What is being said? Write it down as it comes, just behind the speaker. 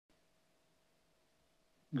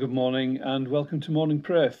Good morning and welcome to morning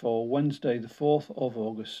prayer for Wednesday the 4th of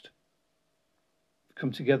August. We've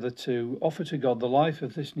come together to offer to God the life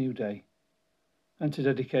of this new day and to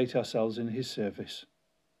dedicate ourselves in his service.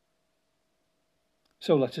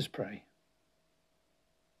 So let us pray.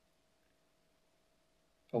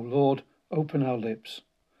 O Lord, open our lips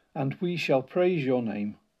and we shall praise your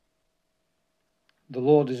name. The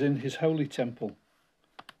Lord is in his holy temple.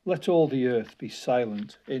 Let all the earth be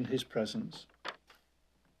silent in his presence.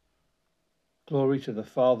 Glory to the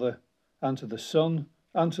Father, and to the Son,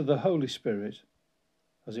 and to the Holy Spirit,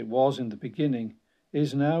 as it was in the beginning,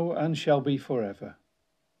 is now, and shall be forever.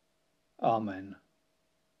 Amen.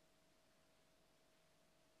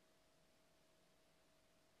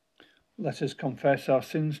 Let us confess our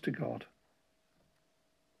sins to God.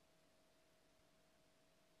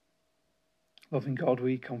 Loving God,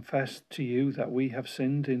 we confess to you that we have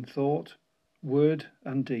sinned in thought, word,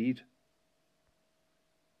 and deed,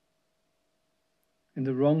 in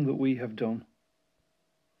the wrong that we have done,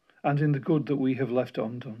 and in the good that we have left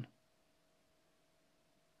undone.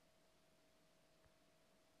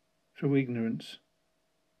 Through ignorance,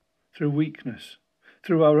 through weakness,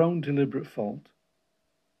 through our own deliberate fault.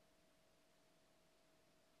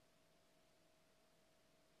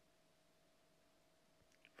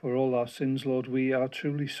 For all our sins, Lord, we are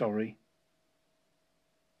truly sorry.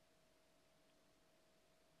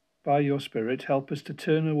 By your Spirit, help us to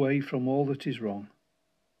turn away from all that is wrong.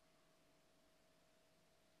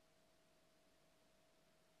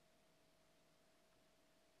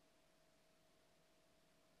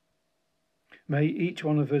 May each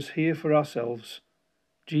one of us hear for ourselves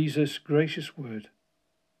Jesus' gracious word.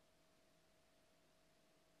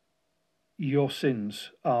 Your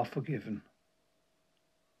sins are forgiven.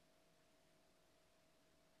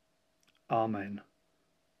 Amen.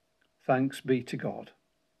 Thanks be to God.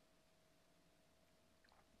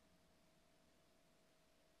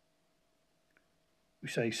 We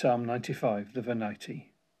say Psalm 95, the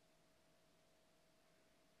Venite.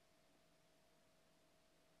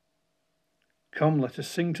 Come, let us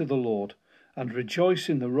sing to the Lord, and rejoice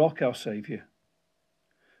in the rock our Saviour.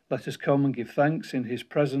 Let us come and give thanks in his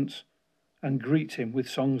presence, and greet him with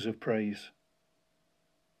songs of praise.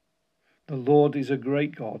 The Lord is a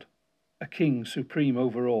great God, a King supreme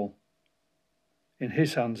over all. In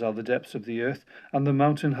his hands are the depths of the earth, and the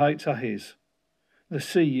mountain heights are his. The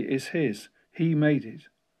sea is his, he made it,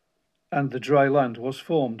 and the dry land was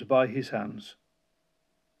formed by his hands.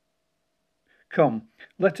 Come,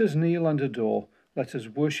 let us kneel and adore, let us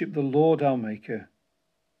worship the Lord our Maker.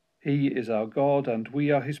 He is our God, and we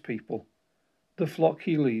are his people, the flock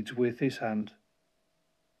he leads with his hand.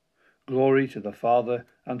 Glory to the Father,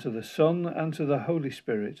 and to the Son, and to the Holy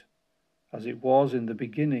Spirit, as it was in the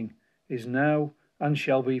beginning, is now, and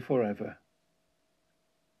shall be forever.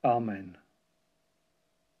 Amen.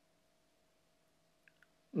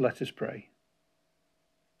 Let us pray.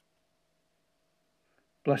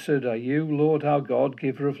 Blessed are you, Lord our God,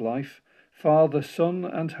 giver of life, Father, Son,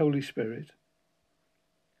 and Holy Spirit.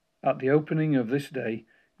 At the opening of this day,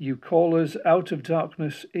 you call us out of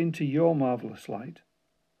darkness into your marvellous light.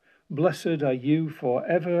 Blessed are you for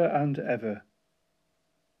ever and ever.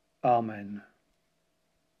 Amen.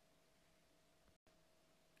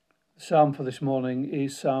 The psalm for this morning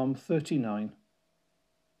is Psalm 39.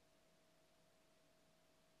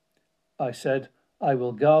 I said, I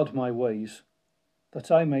will guard my ways, that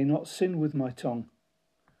I may not sin with my tongue.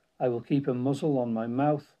 I will keep a muzzle on my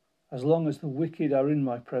mouth as long as the wicked are in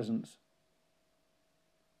my presence.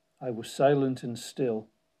 I was silent and still.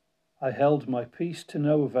 I held my peace to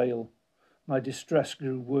no avail. My distress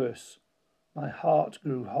grew worse. My heart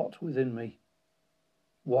grew hot within me.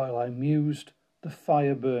 While I mused, the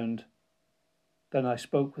fire burned. Then I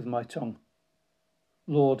spoke with my tongue.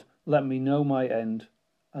 Lord, let me know my end,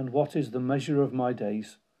 and what is the measure of my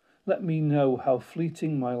days. Let me know how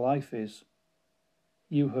fleeting my life is.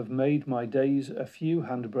 You have made my days a few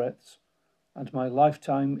handbreadths, and my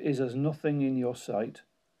lifetime is as nothing in your sight.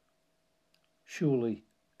 Surely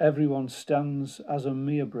everyone stands as a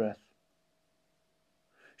mere breath.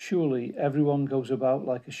 Surely everyone goes about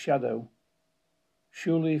like a shadow.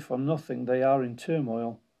 Surely for nothing they are in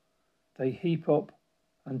turmoil. They heap up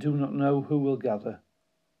and do not know who will gather.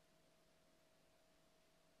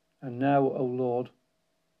 And now, O Lord,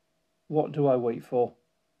 what do I wait for?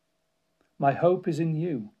 My hope is in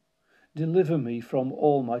you. Deliver me from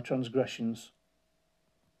all my transgressions.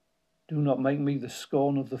 Do not make me the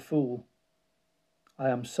scorn of the fool. I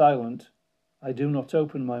am silent, I do not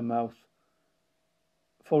open my mouth,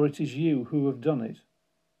 for it is you who have done it.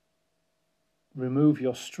 Remove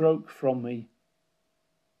your stroke from me.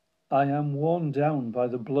 I am worn down by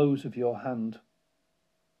the blows of your hand.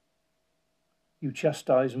 You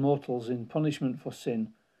chastise mortals in punishment for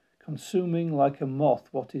sin, consuming like a moth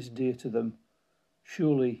what is dear to them.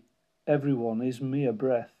 Surely everyone is mere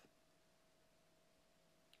breath.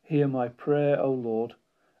 Hear my prayer, O Lord,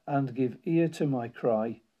 and give ear to my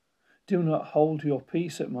cry. Do not hold your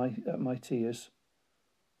peace at my tears.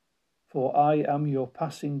 For I am your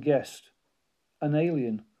passing guest, an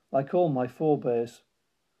alien, like all my forebears.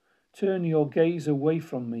 Turn your gaze away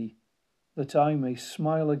from me, that I may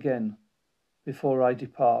smile again before I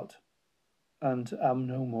depart and am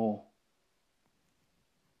no more.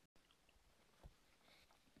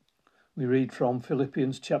 We read from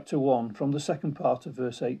Philippians chapter 1, from the second part of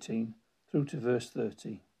verse 18 through to verse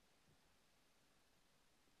 30.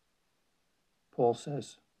 Paul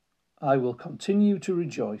says, I will continue to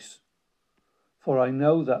rejoice, for I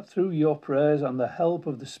know that through your prayers and the help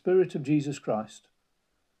of the Spirit of Jesus Christ,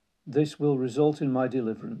 this will result in my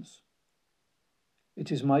deliverance.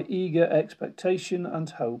 It is my eager expectation and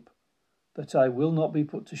hope that I will not be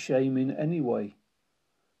put to shame in any way,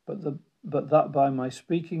 but that by my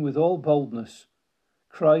speaking with all boldness,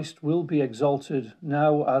 Christ will be exalted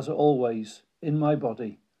now as always in my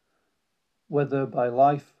body, whether by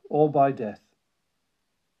life or by death.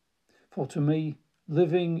 For to me,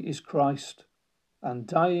 living is Christ, and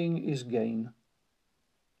dying is gain.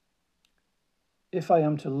 If I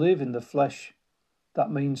am to live in the flesh,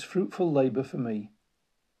 that means fruitful labour for me,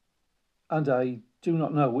 and I do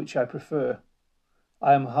not know which I prefer.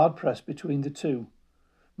 I am hard-pressed between the two.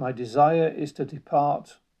 My desire is to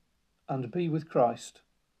depart and be with Christ,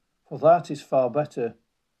 for that is far better.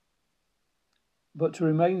 But to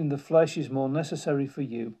remain in the flesh is more necessary for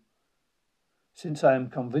you. Since I am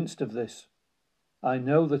convinced of this, I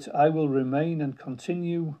know that I will remain and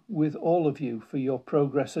continue with all of you for your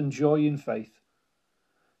progress and joy in faith,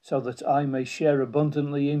 so that I may share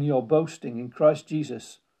abundantly in your boasting in Christ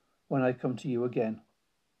Jesus when I come to you again.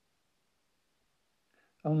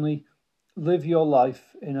 Only live your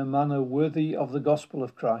life in a manner worthy of the gospel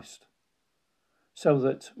of Christ, so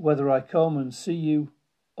that whether I come and see you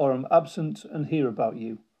or am absent and hear about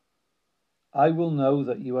you, I will know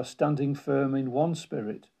that you are standing firm in one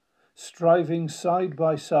spirit, striving side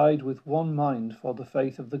by side with one mind for the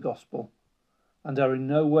faith of the gospel, and are in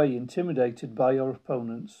no way intimidated by your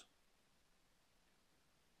opponents.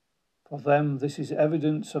 For them this is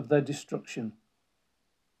evidence of their destruction,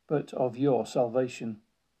 but of your salvation.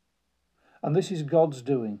 And this is God's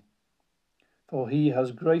doing, for he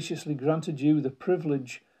has graciously granted you the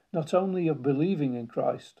privilege not only of believing in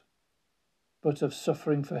Christ, but of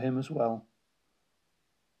suffering for him as well,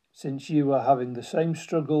 since you are having the same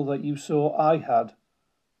struggle that you saw I had,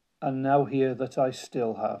 and now hear that I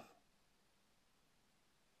still have.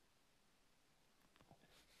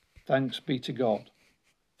 Thanks be to God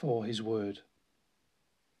for his word.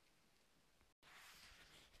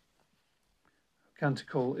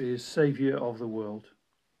 Canticle is Saviour of the world.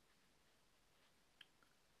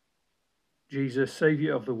 Jesus,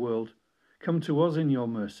 Saviour of the world, come to us in your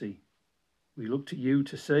mercy. We look to you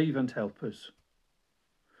to save and help us.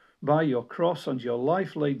 By your cross and your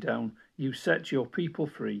life laid down, you set your people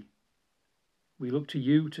free. We look to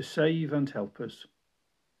you to save and help us.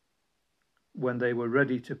 When they were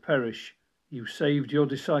ready to perish, you saved your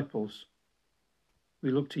disciples.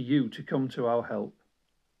 We look to you to come to our help.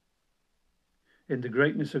 In the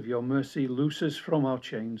greatness of your mercy, loose us from our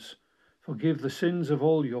chains. Forgive the sins of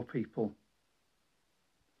all your people.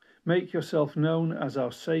 Make yourself known as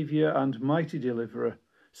our Saviour and mighty Deliverer.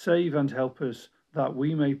 Save and help us, that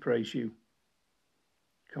we may praise you.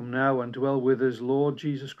 Come now and dwell with us, Lord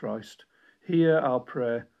Jesus Christ. Hear our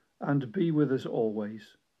prayer and be with us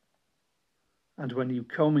always. And when you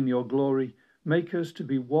come in your glory, make us to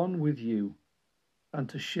be one with you and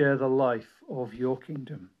to share the life of your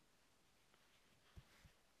kingdom.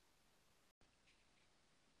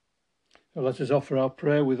 So let us offer our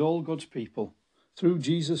prayer with all God's people, through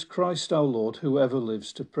Jesus Christ our Lord, who ever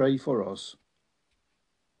lives to pray for us.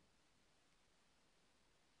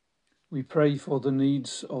 We pray for the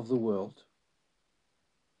needs of the world.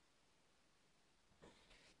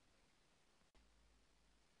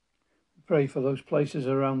 We pray for those places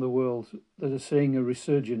around the world that are seeing a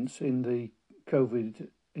resurgence in the COVID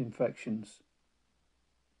infections.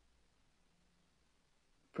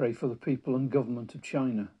 Pray for the people and government of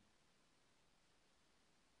China.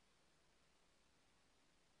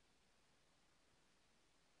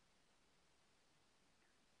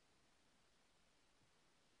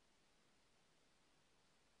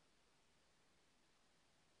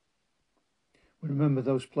 We remember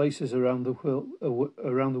those places around the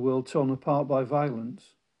world torn apart by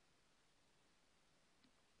violence.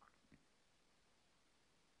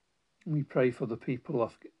 We pray for the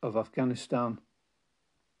people of Afghanistan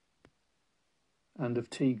and of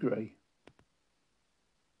Tigray.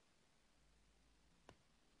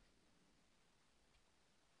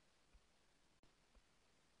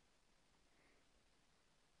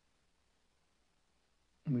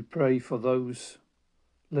 And we pray for those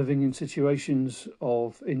living in situations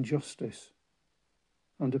of injustice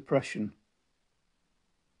and oppression.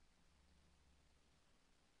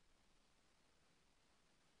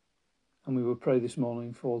 And we will pray this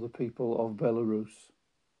morning for the people of Belarus.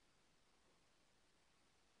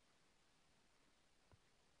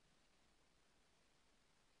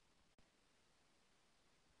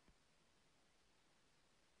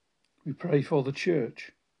 We pray for the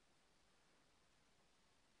church.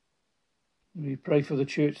 We pray for the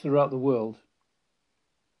church throughout the world.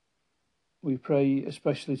 We pray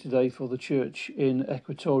especially today for the church in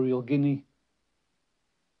Equatorial Guinea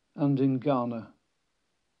and in Ghana.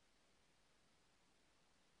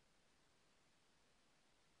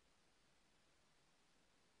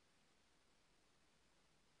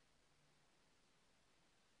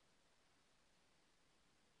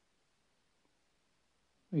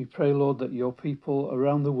 We pray, Lord, that your people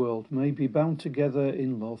around the world may be bound together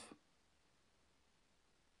in love.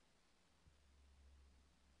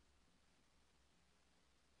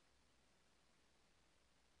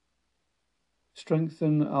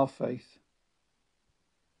 Strengthen our faith,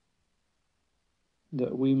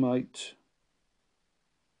 that we might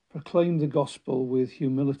proclaim the gospel with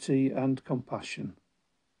humility and compassion.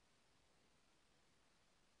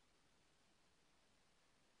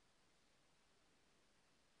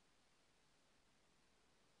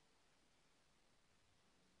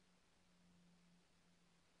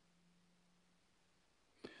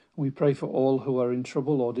 We pray for all who are in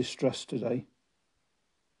trouble or distress today,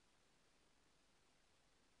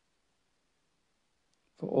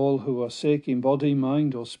 for all who are sick in body,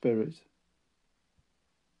 mind, or spirit,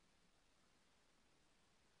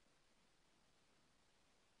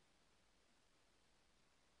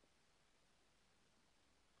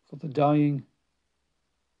 for the dying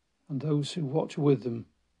and those who watch with them,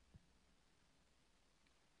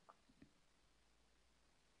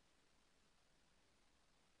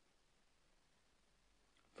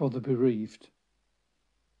 for the bereaved.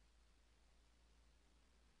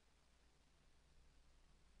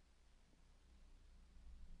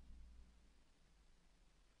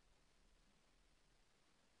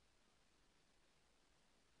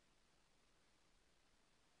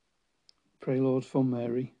 Pray, Lord, for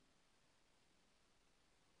Mary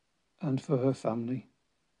and for her family.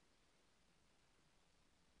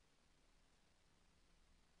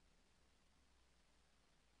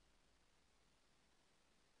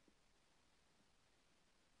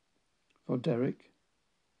 For Derek.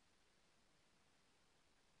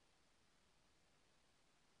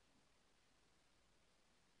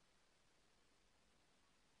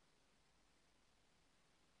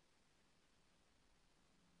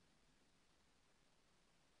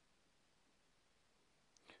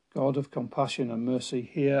 God of compassion and mercy,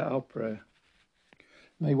 hear our prayer.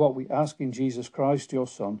 May what we ask in Jesus Christ, your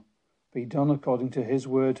Son, be done according to his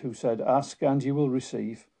word, who said, "Ask and you will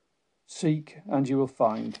receive, seek and you will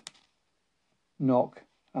find, knock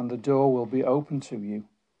and the door will be opened to you."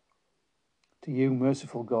 To you,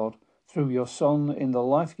 merciful God, through your Son in the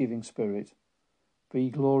life-giving Spirit, be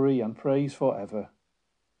glory and praise forever.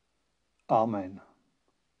 Amen.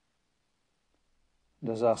 And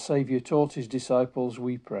as our Saviour taught his disciples,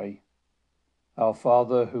 we pray, Our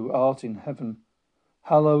Father, who art in heaven,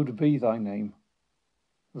 hallowed be thy name.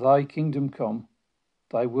 Thy kingdom come,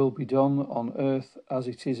 thy will be done on earth as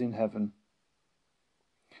it is in heaven.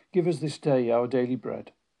 Give us this day our daily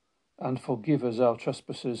bread, and forgive us our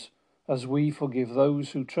trespasses, as we forgive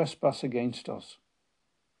those who trespass against us.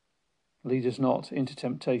 Lead us not into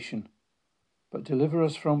temptation, but deliver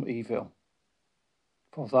us from evil.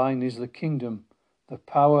 For thine is the kingdom, the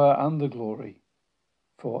power and the glory,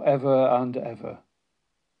 for ever and ever.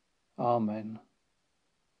 Amen.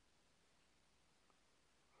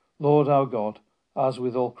 Lord our God, as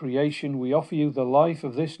with all creation we offer you the life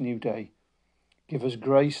of this new day, give us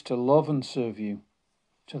grace to love and serve you,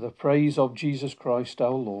 to the praise of Jesus Christ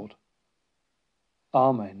our Lord.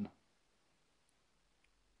 Amen.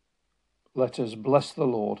 Let us bless the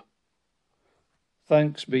Lord.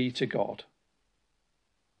 Thanks be to God.